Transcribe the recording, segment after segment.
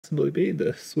possibly be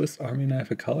the Swiss Army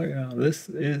knife of color. This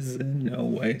is in no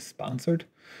way sponsored.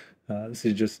 This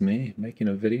is just me making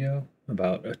a video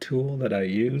about a tool that I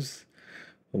use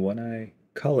when I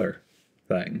color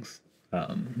things.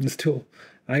 This tool,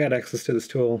 I got access to this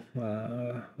tool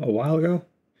a while ago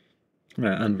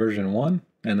on version 1,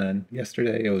 and then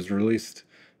yesterday it was released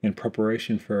in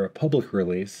preparation for a public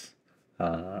release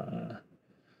for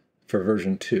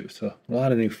version 2. So a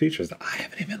lot of new features that I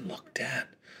haven't even looked at.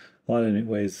 A lot of new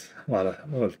ways,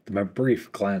 my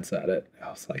brief glance at it,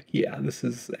 I was like, yeah, this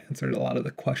has answered a lot of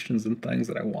the questions and things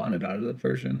that I wanted out of the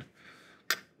version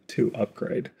 2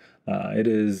 upgrade.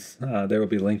 There will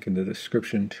be a link in the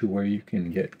description to where you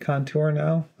can get contour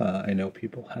now. I know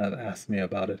people have asked me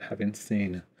about it, having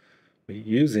seen me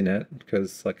using it,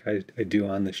 because like I do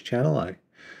on this channel, I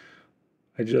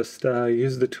just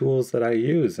use the tools that I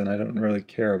use, and I don't really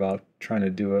care about trying to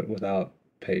do it without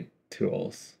paid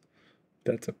tools.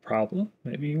 That's a problem.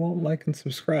 Maybe you won't like and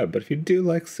subscribe, but if you do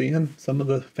like seeing some of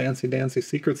the fancy dancy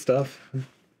secret stuff,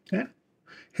 yeah,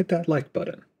 hit that like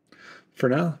button. For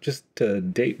now, just to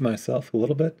date myself a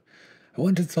little bit, I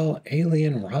went and saw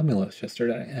Alien Romulus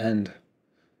yesterday, and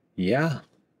yeah,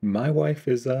 my wife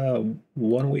is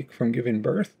 1 week from giving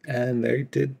birth, and they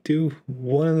did do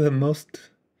one of the most...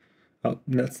 Oh,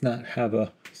 let's not have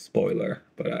a spoiler,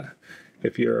 but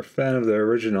if you're a fan of the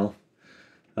original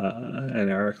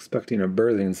and are expecting a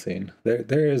birthing scene,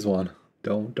 there is one.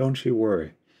 Don't you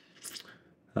worry.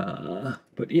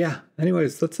 But yeah,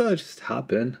 anyways, let's just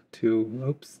hop in to...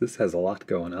 Oops, this has a lot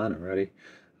going on already.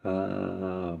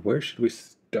 Where should we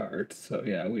start? So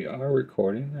yeah, we are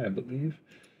recording, I believe.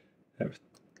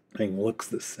 Everything looks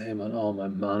the same on all my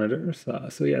monitors.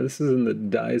 So yeah, this is in the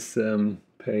DieSim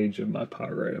page of my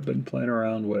PowerGrade. I've been playing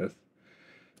around with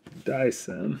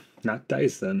DieSim, not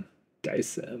Dyson,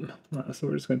 DieSim. So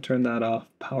we're just going to turn that off,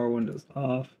 power windows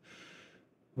off,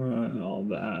 all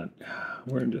that.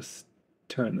 We're going to just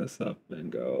turn this up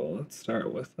and go. Let's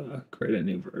start with create a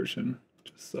new version,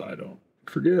 just so I don't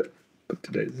forget. Put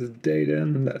today's date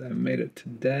in that I made it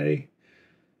today,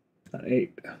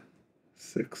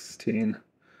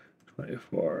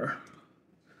 8/16/24.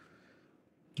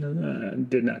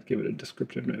 Did not give it a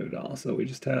descriptive name at all. So we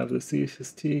just have the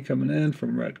CST coming in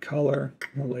from Red Color.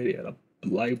 A lady at a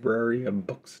library, a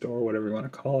bookstore, whatever you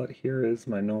want to call it. Here is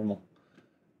my normal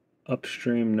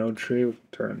upstream node tree.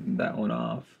 Turn that one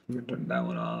off. We turn that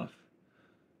one off.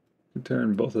 We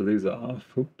turn both of these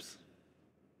off. Oops.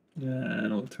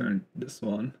 And we'll turn this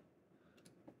one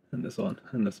and this one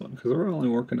and this one, because we're only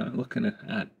looking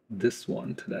at this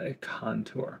one today,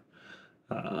 contour.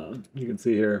 You can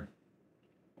see here,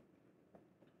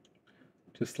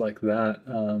 just like that,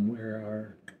 we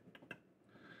are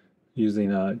using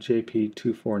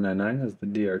JP2499 as the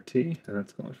DRT, and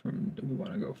that's going from, we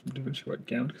want to go from Davinci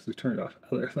Resolve because we turned off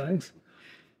other things.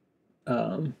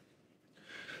 So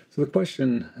the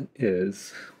question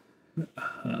is,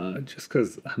 just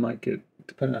because I might get,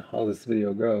 depending on how this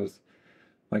video goes,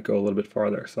 might go a little bit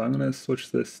farther. So I'm going to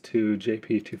switch this to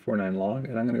JP249 log,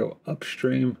 and I'm going to go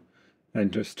upstream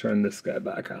and just turn this guy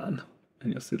back on,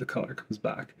 and you'll see the color comes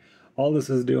back. All this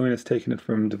is doing is taking it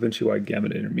from Davinci Wide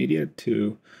Gamut Intermediate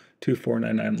to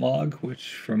 2499 log,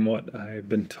 which from what I've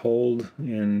been told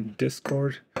in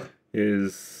Discord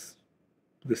is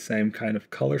the same kind of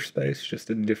color space,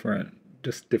 just different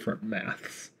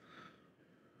maths.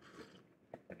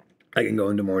 I can go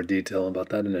into more detail about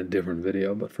that in a different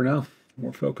video, but for now,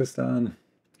 we're focused on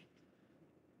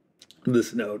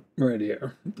this node right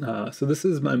here. So this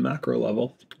is my macro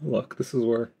level. Look, this is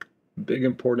where big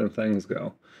important things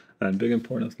go. And big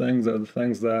important things are the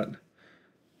things that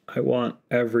I want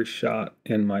every shot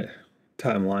in my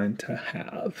timeline to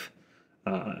have.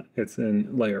 It's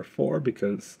in layer 4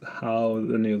 because how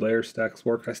the new layer stacks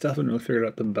work, I still haven't really figured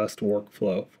out the best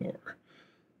workflow for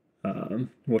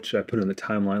what should I put in the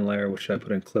timeline layer, what should I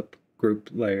put in clip group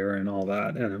layer and all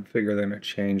that, and I figure they're going to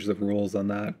change the rules on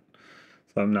that,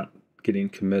 so I'm not getting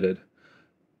committed.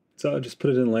 So I just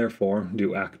put it in layer 4,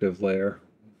 do active layer,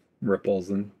 ripples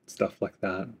and stuff like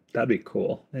that. That'd be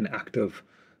cool. An active,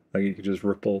 like you could just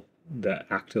ripple the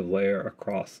active layer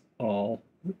across all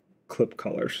clip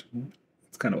colors.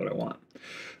 That's kind of what I want.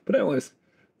 But anyways,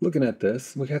 looking at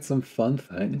this, we got some fun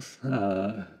things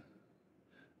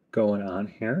going on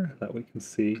here that we can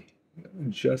see.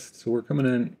 So we're coming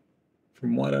in,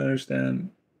 from what I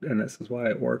understand, and this is why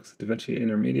it works, Davinci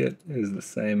Intermediate is the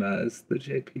same as the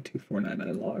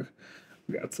JP2499 log.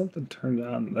 We got something turned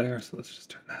on there, so let's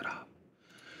just turn that off.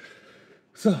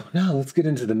 So now let's get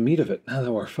into the meat of it, now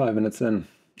that we're 5 minutes in.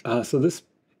 So this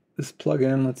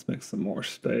plugin, let's make some more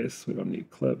space. We don't need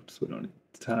clips, we don't need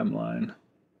timeline.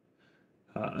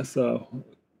 So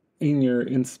in your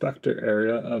inspector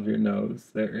area of your nodes,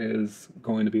 there is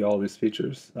going to be all these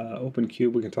features. Open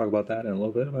Cube, we can talk about that in a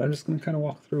little bit, but I'm just going to kind of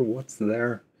walk through what's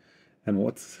there and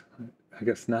what's, I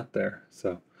guess, not there.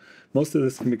 So most of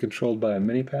this can be controlled by a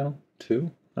mini panel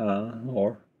too,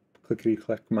 or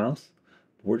clickety-click mouse.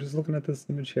 We're just looking at this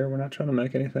image here. We're not trying to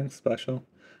make anything special.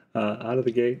 Out of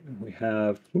the gate, we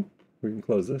have, we can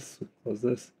close this, close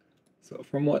this. So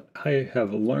from what I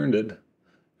have learned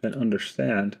and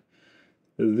understand,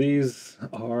 these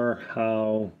are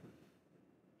how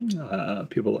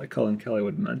people like Cullen Kelly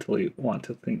would mentally want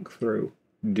to think through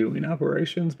doing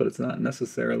operations, but it's not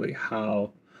necessarily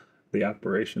how the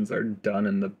operations are done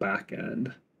in the back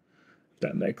end, if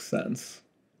that makes sense.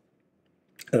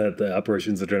 That the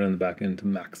operations are done in the back end to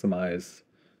maximize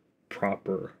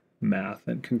proper math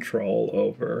and control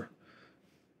over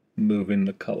moving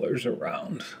the colors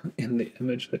around in the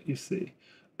image that you see.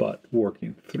 But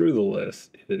working through the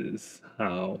list is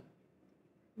how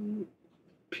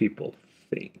people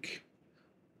think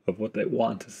of what they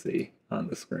want to see on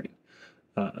the screen.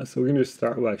 So we're going to just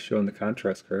start by showing the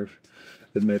contrast curve.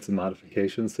 It made some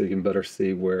modifications so you can better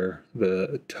see where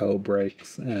the toe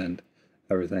breaks and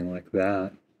everything like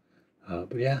that.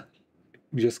 But yeah,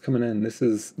 just coming in,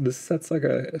 this sets like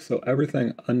so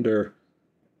everything under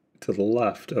to the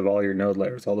left of all your node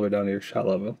layers, all the way down to your shot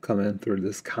level, come in through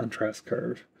this contrast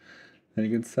curve. And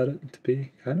you can set it to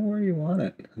be kind of where you want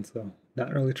it. And so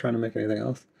not really trying to make anything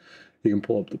else. You can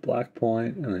pull up the black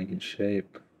point and then you can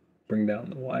shape, bring down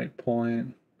the white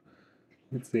point.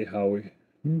 You can see how we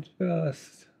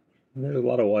there's a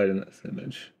lot of white in this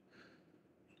image.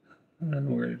 And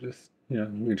we're just, we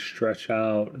can stretch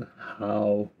out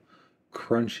how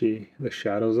crunchy the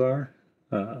shadows are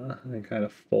and kind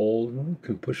of fold,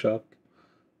 can push up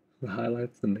the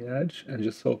highlights and the edge, and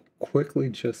just so quickly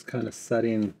just kind of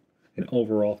setting an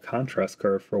overall contrast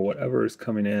curve for whatever is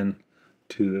coming in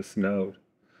to this node.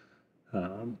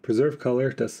 Preserve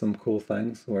color does some cool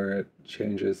things where it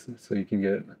changes, so you can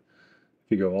get, if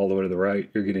you go all the way to the right,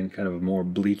 you're getting kind of a more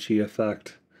bleachy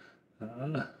effect.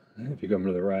 If you come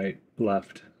to the right,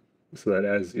 left, so that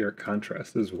as your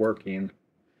contrast is working,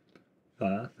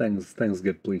 things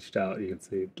get bleached out. You can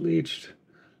see bleached,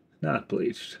 not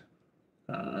bleached.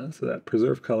 So that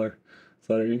preserve color,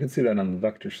 so you can see that on the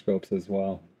vector scopes as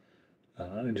well.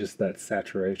 And just that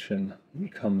saturation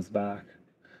comes back,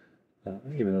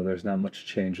 even though there's not much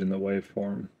change in the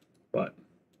waveform. But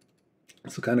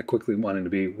so kind of quickly wanting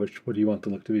to be, what do you want the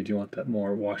look to be? Do you want that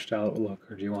more washed out look,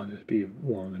 or do you want it to be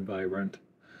warm and vibrant?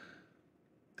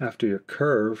 After your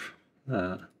curve,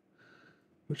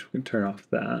 which we can turn off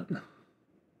that.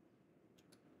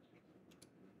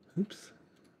 Oops.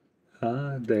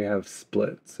 They have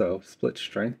split, so split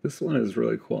strength. This one is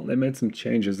really cool. They made some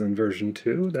changes in version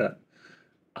 2 that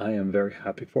I am very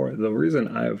happy for. The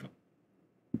reason I've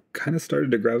kind of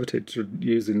started to gravitate to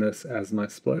using this as my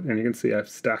split, and you can see I've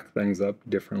stacked things up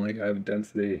differently. I have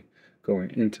density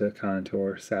going into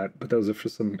contour, sat, but those are for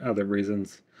some other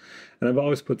reasons. And I've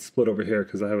always put split over here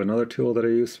because I have another tool that I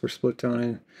use for split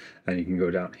toning, and you can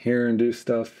go down here and do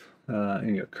stuff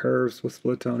in your curves with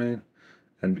split toning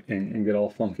and get all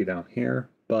funky down here.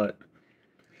 But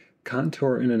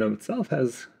contour in and of itself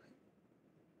has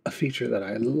a feature that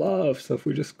I love. So if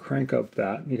we just crank up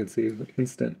that, you can see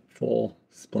instant full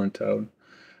splint tone.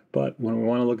 But when we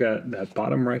want to look at that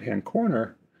bottom right hand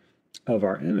corner of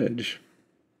our image,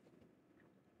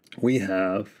 we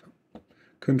have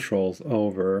controls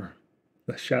over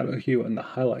the shadow hue and the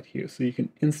highlight hue. So you can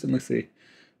instantly see,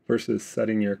 versus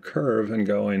setting your curve and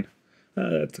going,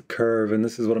 that's a curve, and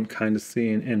this is what I'm kind of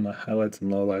seeing in my highlights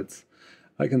and lowlights.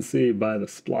 I can see by the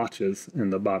splotches in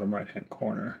the bottom right hand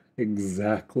corner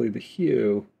exactly the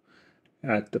hue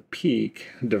at the peak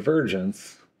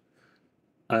divergence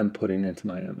I'm putting into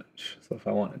my image. So if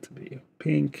I want it to be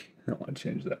pink, I want to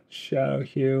change that shadow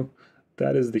hue.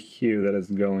 That is the hue that is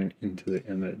going into the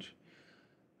image.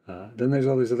 Then there's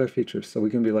all these other features. So we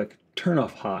can be like, turn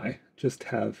off high, just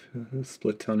have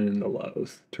split toning in the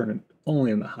lows, turn it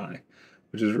only in the high,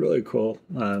 which is really cool.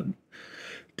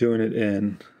 Doing it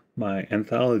in my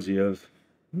anthology of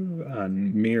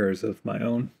on mirrors of my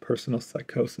own personal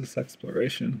psychosis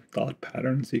exploration thought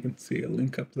patterns. You can see a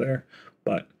link up there,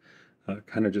 but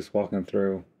kind of just walking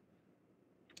through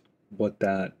what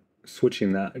that,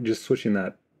 switching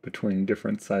that between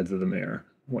different sides of the mirror,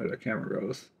 where the camera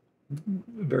goes.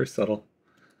 Very subtle.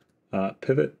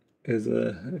 Pivot is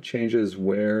changes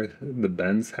where the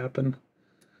bends happen,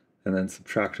 and then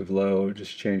subtractive low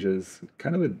just changes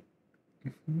kind of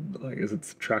like, is it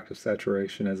subtractive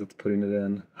saturation as it's putting it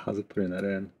in? How's it putting that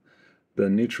in? The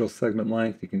neutral segment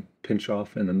length, you can pinch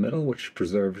off in the middle, which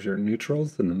preserves your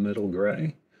neutrals in the middle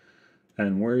gray.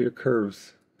 and where your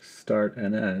curves start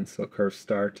and end. So curve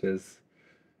start is,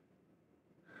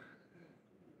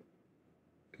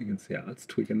 you can see how it's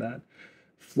tweaking that.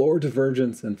 Floor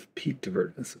divergence and peak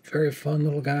divergence. Very fun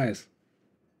little guys.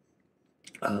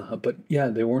 But yeah,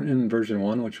 they weren't in version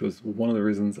 1, which was one of the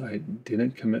reasons I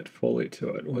didn't commit fully to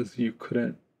it, was you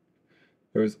couldn't,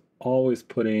 there was always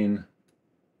putting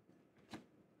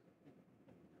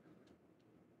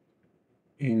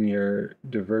in your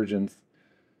divergence,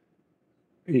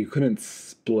 you couldn't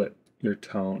split your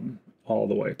tone all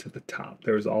the way to the top.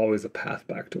 There was always a path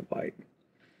back to white.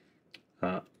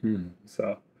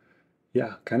 So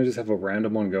yeah, kind of just have a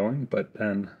random one going, but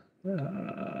then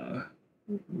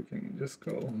we can just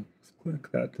go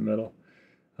click that to middle.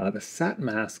 The sat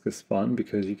mask is fun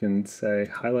because you can say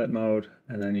highlight mode,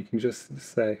 and then you can just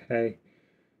say, hey,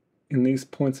 in these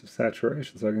points of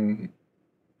saturation, so I can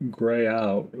gray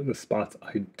out the spots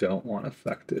I don't want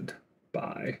affected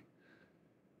by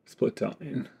split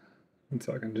toning. And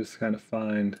so I can just kind of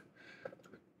find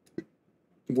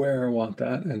where I want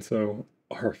that. And so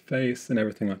her face and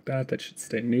everything like that, that should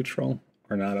stay neutral,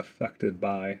 are not affected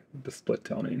by the split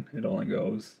toning. It only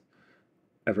goes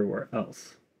everywhere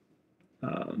else.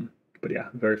 But yeah,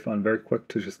 very fun, very quick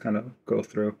to just kind of go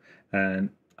through. And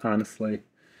honestly,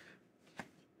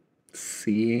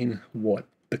 seeing what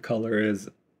the color is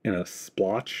in a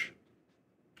splotch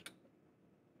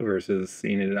versus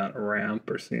seeing it on a ramp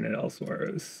or seeing it elsewhere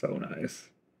is so nice.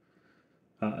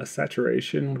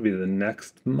 Saturation would be the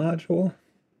next module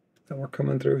that we're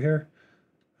coming through here.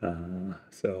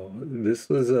 So this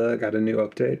was got a new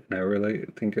update, and I really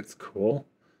think it's cool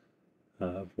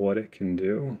of what it can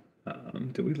do.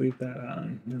 Did we leave that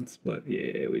on and split?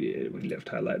 Yeah, we did. We left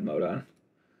highlight mode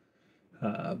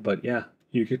on. But yeah,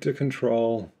 you get to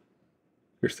control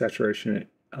your saturation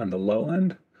on the low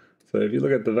end. So if you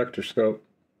look at the vector scope,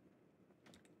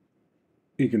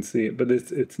 you can see it, but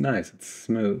it's nice. It's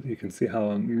smooth. You can see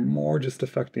how I'm more just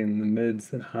affecting the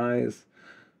mids and highs.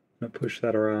 I'm gonna push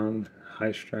that around,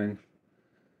 high strength.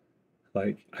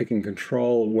 Like I can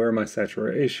control where my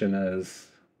saturation is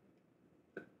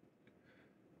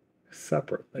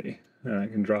separately, and I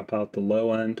can drop out the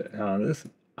low end.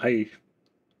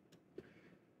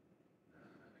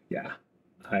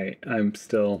 I'm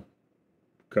still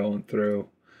going through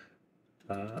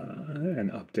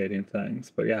and updating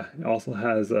things. But yeah, it also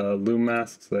has loom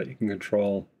masks so that you can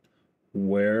control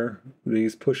where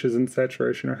these pushes in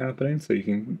saturation are happening, so you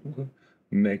can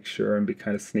make sure and be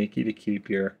kind of sneaky to keep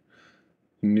your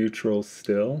neutral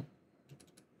still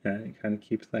and kind of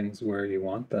keep things where you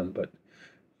want them. But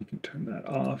you can turn that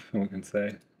off, and we can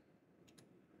say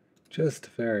just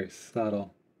very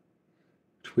subtle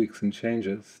tweaks and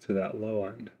changes to that low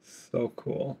end. So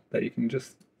cool that you can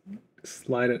just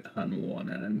slide it on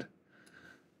one end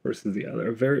versus the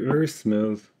other. Very, very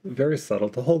smooth, very subtle.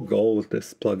 The whole goal with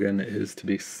this plugin is to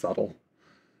be subtle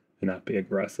and not be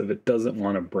aggressive. It doesn't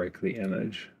want to break the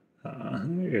image.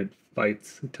 It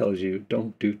fights, it tells you,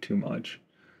 don't do too much,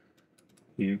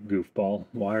 you goofball.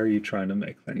 Why are you trying to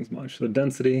make things much? The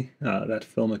density, that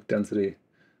filmic density,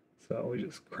 so we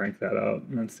just crank that out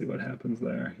and then see what happens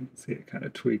there. You can see it kind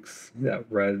of tweaks that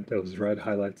red, those red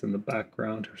highlights in the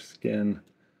background, her skin.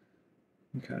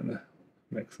 You kind of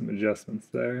make some adjustments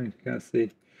there. You can kind of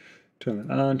see, turn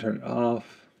it on, turn it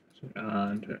off, turn it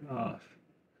on, turn it off.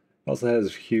 It also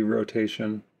has hue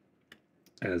rotation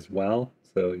as well,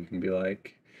 so you can be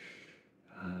like,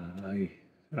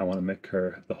 I want to make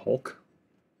her the Hulk.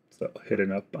 So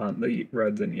hitting up on the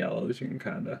reds and yellows, you can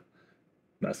kind of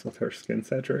mess with her skin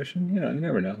saturation. Yeah, you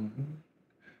never know.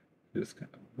 Just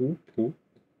kind of whoop, whoop,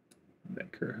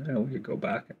 make her, and we could go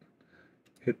back and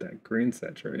hit that green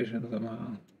saturation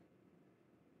somehow.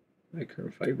 Make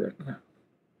her vibrant.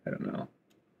 I don't know.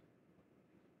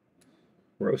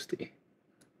 Roasty.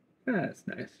 Yeah, it's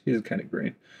nice. She's kind of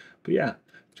green. But yeah,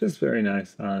 just very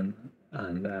nice on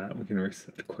that. We can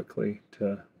reset quickly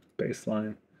to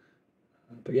baseline.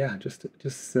 But yeah, just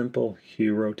simple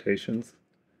hue rotations.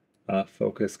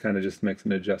 Focus kind of just makes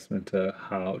an adjustment to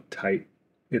how tight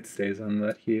it stays on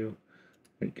that hue.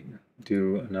 You can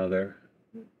do another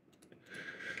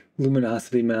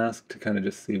luminosity mask to kind of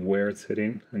just see where it's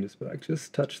hitting and just be like,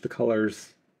 just touch the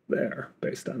colors there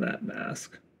based on that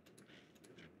mask.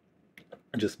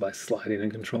 Just by sliding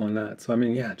and controlling that. So I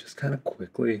mean, yeah, just kind of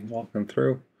quickly walking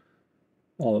through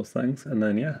all those things. And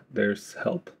then yeah, there's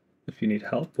help if you need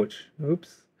help, which,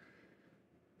 oops,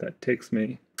 that takes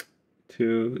me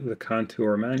to the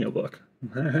contour manual book.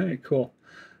 All right, cool.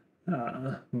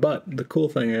 But the cool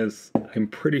thing is, I'm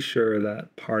pretty sure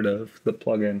that part of the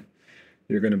plugin,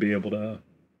 you're going to be able to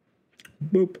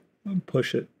boop,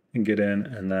 push it and get in,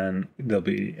 and then there'll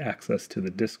be access to the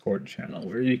Discord channel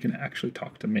where you can actually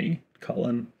talk to me,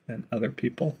 Cullen, and other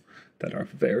people that are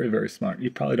very, very smart. You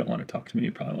probably don't want to talk to me.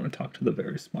 You probably want to talk to the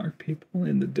very smart people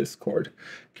in the Discord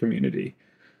community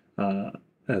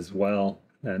as well,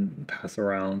 and pass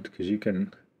around, because you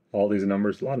can, all these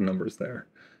numbers, a lot of numbers there.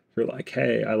 If you're like,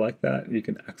 hey, I like that, you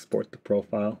can export the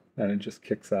profile and it just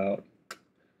kicks out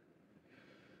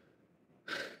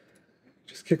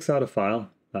a file.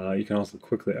 You can also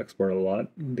quickly export a lot.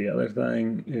 The other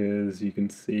thing is you can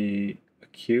see a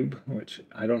cube, which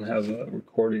I don't have a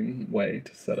recording way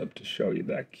to set up to show you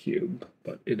that cube,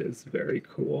 but it is very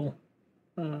cool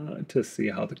to see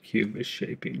how the cube is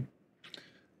shaping.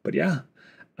 But yeah,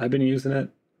 I've been using it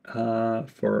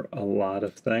for a lot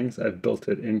of things. I've built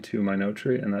it into my note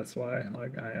tree, and that's why,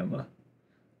 like, I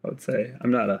would say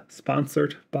I'm not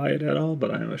sponsored by it at all,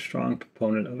 but I am a strong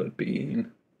proponent of it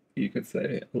being, you could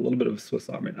say, a little bit of a Swiss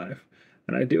Army knife.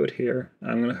 And I do it here.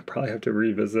 I'm going to probably have to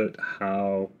revisit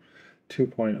how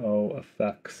 2.0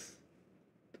 affects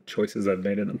the choices I've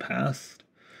made in the past,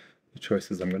 the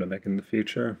choices I'm going to make in the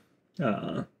future.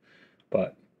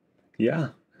 But yeah,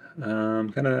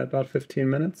 kind of about 15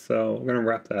 minutes, so we're going to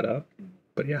wrap that up.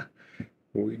 But yeah,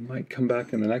 we might come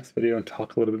back in the next video and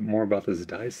talk a little bit more about this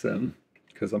die sim,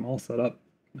 because I'm all set up.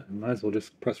 I might as well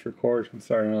just press record and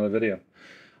start another video.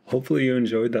 Hopefully you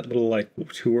enjoyed that little like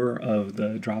tour of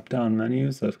the drop-down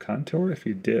menus of Contour. If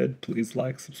you did, please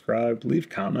like, subscribe, leave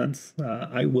comments.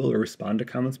 I will respond to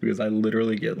comments because I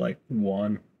literally get like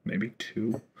 1, maybe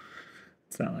 2.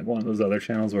 It's not like one of those other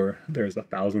channels where there's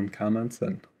 1,000 comments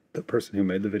and the person who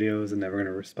made the video is never going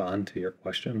to respond to your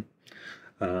question.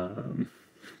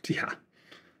 Yeah,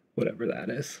 whatever that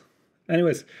is.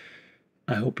 Anyways,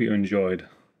 I hope you enjoyed.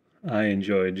 I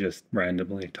enjoyed just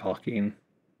randomly talking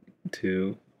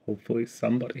to hopefully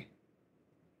somebody.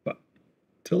 But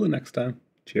till the next time,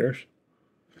 cheers.